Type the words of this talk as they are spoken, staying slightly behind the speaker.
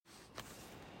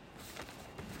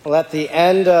Well, at the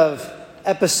end of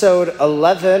episode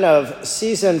 11 of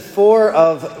season 4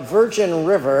 of Virgin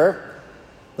River,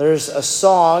 there's a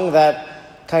song that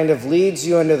kind of leads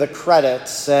you into the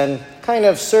credits and kind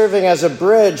of serving as a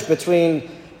bridge between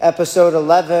episode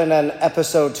 11 and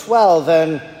episode 12.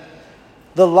 And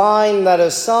the line that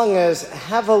is sung is,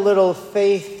 "Have a little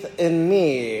faith in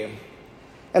me."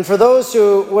 And for those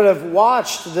who would have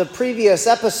watched the previous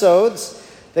episodes,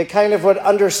 they kind of would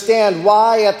understand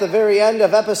why at the very end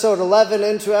of episode 11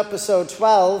 into episode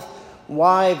 12,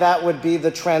 why that would be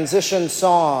the transition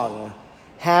song,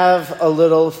 "Have a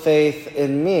little faith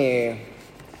in me."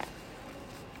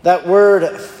 That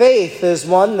word faith is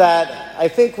one that I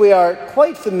think we are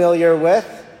quite familiar with.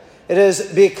 It is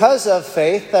because of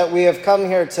faith that we have come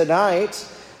here tonight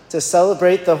to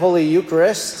celebrate the Holy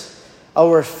Eucharist.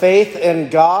 Our faith in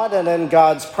God and in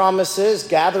God's promises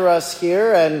gather us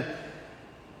here, and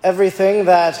everything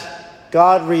that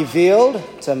God revealed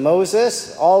to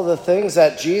Moses, all the things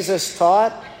that Jesus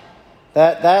taught,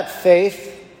 that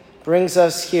faith brings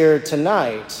us here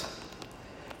tonight.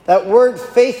 That word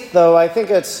faith, though, I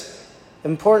think it's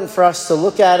important for us to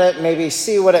look at it, maybe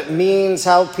see what it means,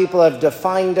 how people have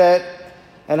defined it,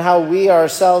 and how we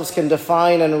ourselves can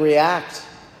define and react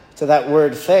to that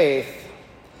word faith.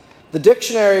 The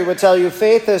dictionary would tell you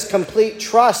faith is complete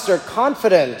trust or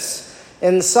confidence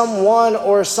in someone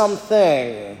or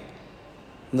something.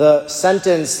 The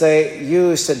sentence they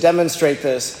use to demonstrate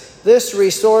this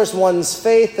restores one's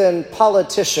faith in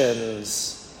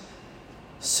politicians.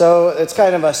 So it's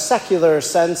kind of a secular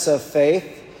sense of faith,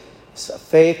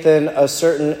 faith in a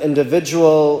certain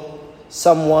individual,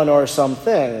 someone or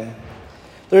something.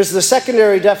 There's the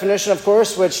secondary definition, of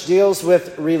course, which deals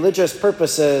with religious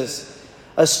purposes.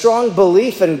 A strong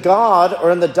belief in God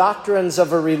or in the doctrines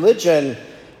of a religion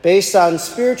based on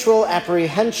spiritual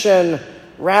apprehension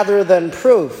rather than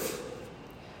proof.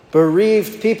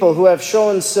 Bereaved people who have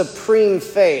shown supreme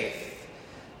faith.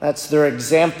 That's their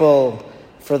example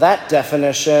for that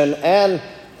definition. And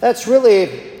that's really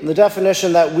the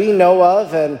definition that we know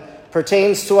of and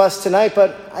pertains to us tonight.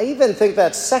 But I even think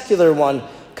that secular one,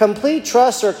 complete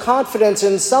trust or confidence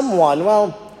in someone.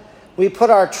 Well, we put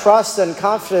our trust and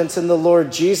confidence in the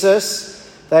Lord Jesus,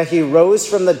 that he rose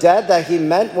from the dead, that he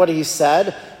meant what he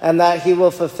said, and that he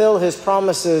will fulfill his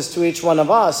promises to each one of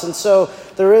us. And so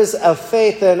there is a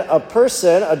faith in a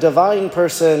person, a divine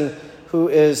person, who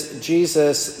is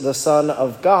Jesus, the Son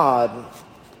of God.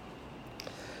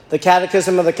 The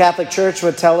Catechism of the Catholic Church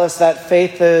would tell us that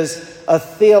faith is a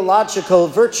theological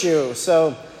virtue.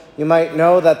 So you might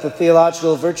know that the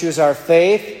theological virtues are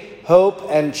faith, hope,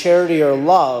 and charity or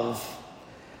love.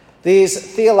 These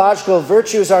theological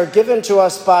virtues are given to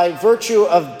us by virtue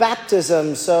of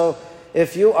baptism. So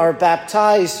if you are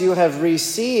baptized, you have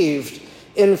received,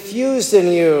 infused in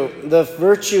you, the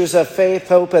virtues of faith,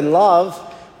 hope, and love,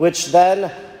 which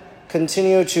then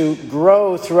continue to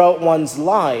grow throughout one's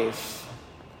life.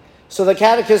 So the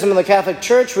Catechism of the Catholic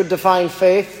Church would define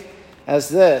faith as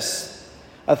this: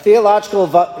 a theological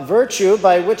virtue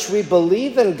by which we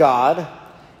believe in God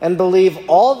and believe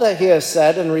all that he has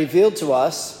said and revealed to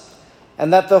us,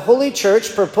 and that the Holy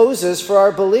Church proposes for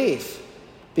our belief,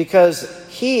 because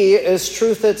he is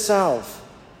truth itself.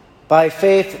 By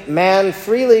faith, man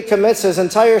freely commits his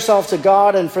entire self to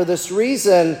God, and for this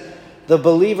reason, the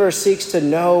believer seeks to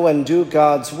know and do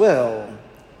God's will.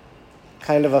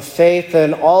 Kind of a faith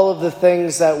in all of the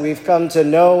things that we've come to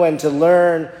know and to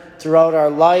learn throughout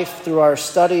our life, through our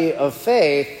study of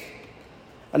faith.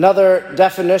 Another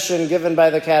definition given by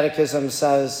the Catechism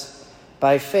says,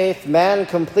 by faith, man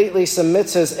completely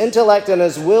submits his intellect and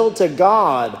his will to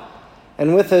God,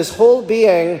 and with his whole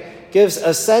being gives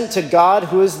assent to God,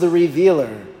 who is the revealer.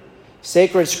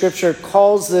 Sacred Scripture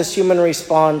calls this human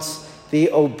response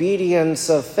the obedience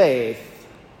of faith.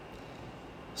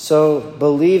 So,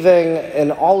 believing in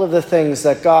all of the things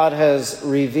that God has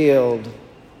revealed.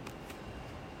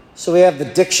 So we have the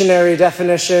dictionary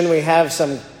definition, we have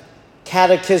some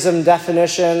catechism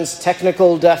definitions,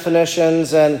 technical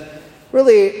definitions, and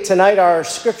really, tonight our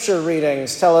scripture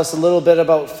readings tell us a little bit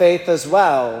about faith as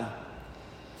well.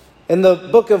 In the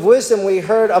Book of Wisdom, we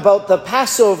heard about the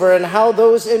Passover and how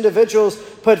those individuals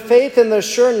put faith in the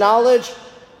sure knowledge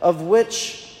of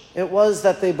which it was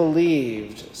that they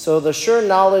believed. So the sure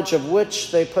knowledge of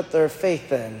which they put their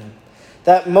faith in.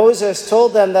 That Moses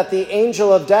told them that the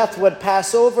angel of death would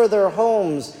pass over their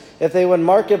homes if they would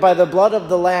mark it by the blood of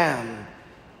the Lamb.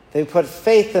 They put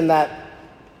faith in that,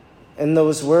 in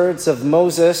those words of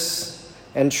Moses,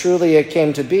 and truly it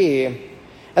came to be.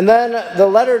 And then the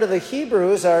letter to the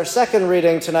Hebrews, our second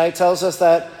reading tonight, tells us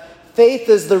that faith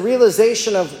is the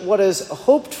realization of what is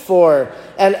hoped for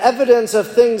and evidence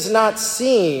of things not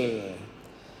seen.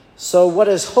 So what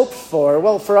is hoped for?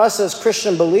 Well, for us as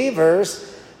Christian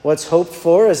believers, what's hoped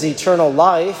for is eternal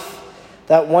life,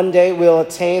 that one day we'll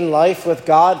attain life with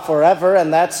God forever,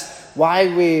 and that's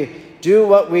why we do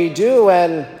what we do,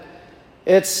 and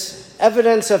it's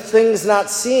evidence of things not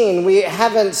seen. We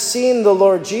haven't seen the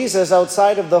Lord Jesus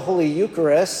outside of the Holy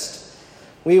Eucharist.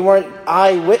 We weren't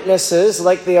eyewitnesses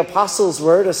like the apostles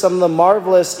were to some of the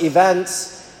marvelous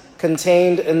events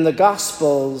contained in the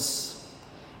Gospels.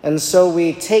 And so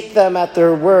we take them at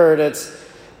their word. It's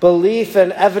belief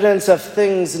and evidence of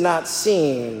things not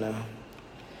seen.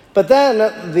 But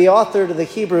then the author to the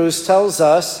Hebrews tells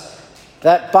us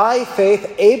that by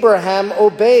faith Abraham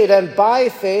obeyed, and by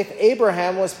faith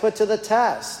Abraham was put to the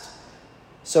test.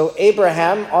 So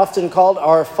Abraham, often called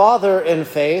our father in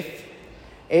faith,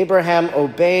 Abraham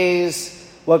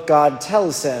obeys what God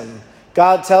tells him.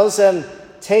 God tells him,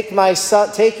 take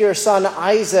your son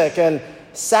Isaac and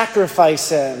sacrifice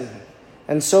him.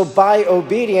 And so by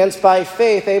obedience, by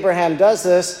faith, Abraham does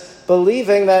this,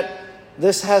 believing that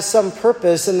this has some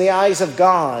purpose in the eyes of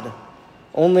God,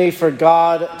 only for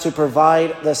God to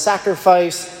provide the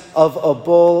sacrifice of a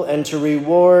bull and to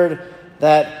reward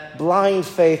that blind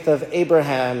faith of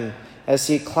Abraham as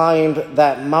he climbed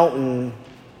that mountain.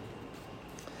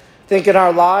 I think in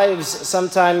our lives,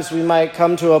 sometimes we might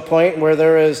come to a point where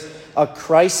there is a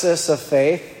crisis of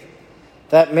faith,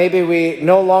 that maybe we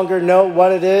no longer know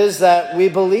what it is that we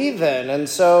believe in. And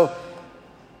so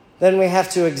then we have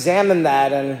to examine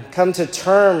that and come to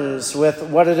terms with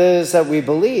what it is that we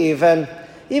believe. And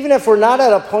even if we're not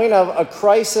at a point of a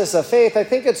crisis of faith, I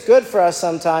think it's good for us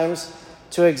sometimes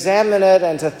to examine it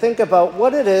and to think about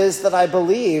what it is that I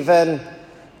believe. And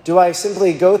do I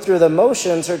simply go through the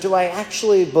motions, or do I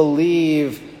actually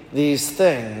believe these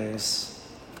things?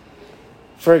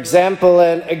 For example,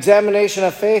 an examination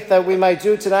of faith that we might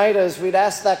do tonight is we'd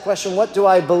ask that question, what do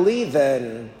I believe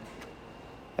in?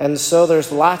 And so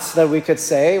there's lots that we could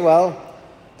say. Well,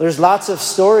 there's lots of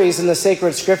stories in the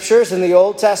sacred scriptures, in the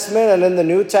Old Testament and in the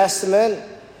New Testament.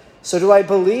 So do I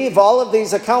believe all of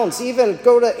these accounts? Even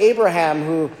go to Abraham,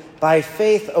 who by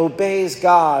faith obeys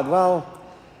God. Well,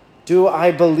 do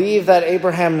I believe that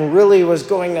Abraham really was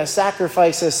going to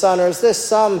sacrifice his son? Or is this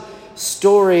some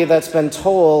story that's been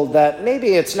told that maybe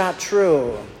it's not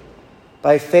true?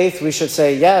 By faith, we should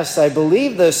say, yes, I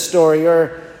believe this story.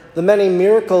 Or the many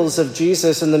miracles of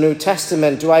Jesus in the New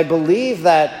Testament. Do I believe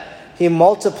that he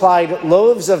multiplied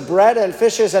loaves of bread and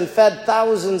fishes and fed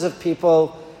thousands of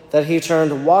people, that he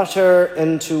turned water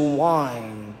into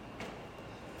wine?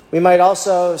 We might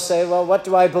also say, well, what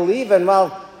do I believe in?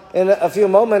 Well, in a few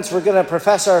moments, we're going to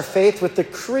profess our faith with the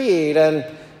Creed, and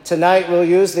tonight we'll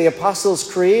use the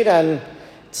Apostles' Creed, and it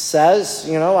says,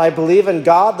 I believe in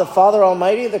God, the Father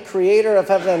Almighty, the creator of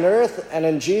heaven and earth, and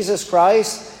in Jesus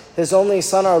Christ, his only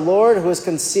Son, our Lord, who was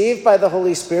conceived by the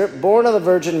Holy Spirit, born of the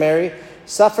Virgin Mary,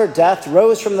 suffered death,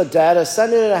 rose from the dead,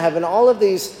 ascended into heaven, all of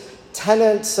these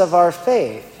tenets of our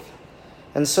faith.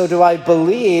 And so do I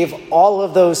believe all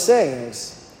of those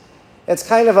things? It's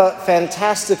kind of a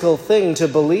fantastical thing to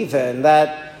believe in,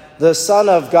 that the Son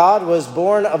of God was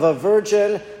born of a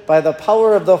virgin by the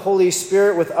power of the Holy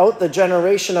Spirit without the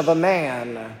generation of a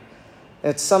man.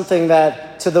 It's something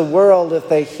that to the world, if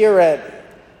they hear it,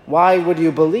 why would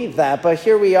you believe that? But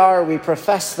here we are, we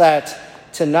profess that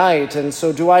tonight. And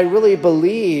so do I really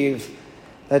believe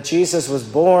that Jesus was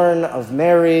born of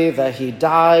Mary, that he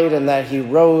died, and that he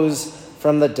rose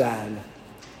from the dead?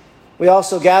 We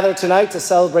also gather tonight to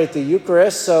celebrate the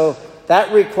Eucharist, so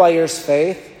that requires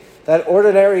faith. That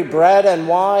ordinary bread and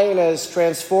wine is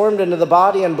transformed into the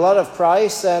body and blood of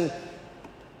Christ, and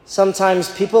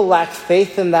sometimes people lack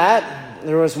faith in that.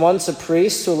 There was once a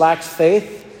priest who lacked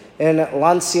faith in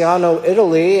Lanciano,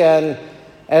 Italy, and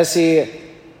as he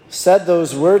said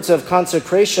those words of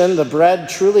consecration, the bread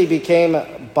truly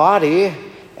became body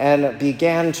and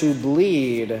began to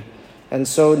bleed, and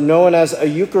so known as a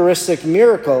Eucharistic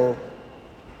miracle.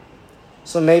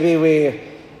 So maybe we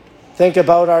think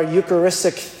about our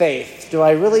Eucharistic faith. Do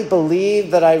I really believe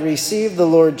that I receive the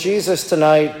Lord Jesus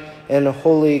tonight in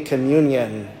Holy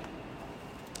Communion?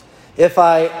 If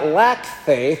I lack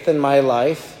faith in my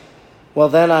life, well,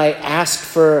 then I ask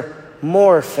for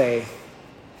more faith.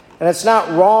 And it's not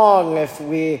wrong if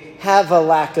we have a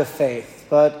lack of faith,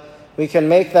 but we can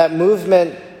make that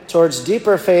movement towards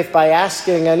deeper faith by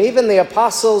asking. And even the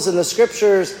apostles in the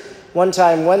scriptures one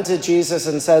time went to Jesus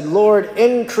and said, Lord,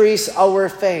 increase our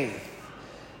faith.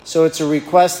 So it's a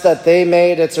request that they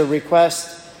made. It's a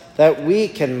request that we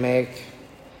can make.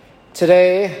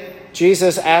 Today,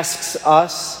 Jesus asks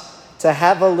us to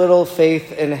have a little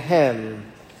faith in him,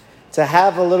 to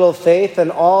have a little faith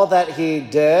in all that he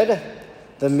did,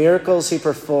 the miracles he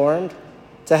performed,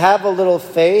 to have a little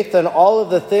faith in all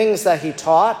of the things that he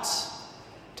taught,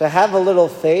 to have a little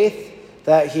faith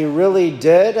that he really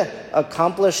did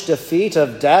accomplish defeat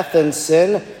of death and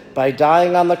sin by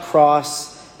dying on the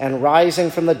cross and rising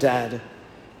from the dead,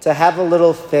 to have a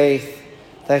little faith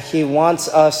that he wants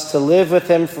us to live with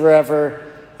him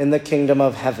forever in the kingdom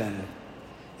of heaven.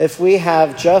 If we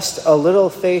have just a little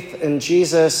faith in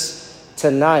Jesus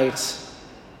tonight,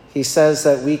 he says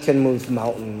that we can move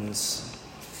mountains.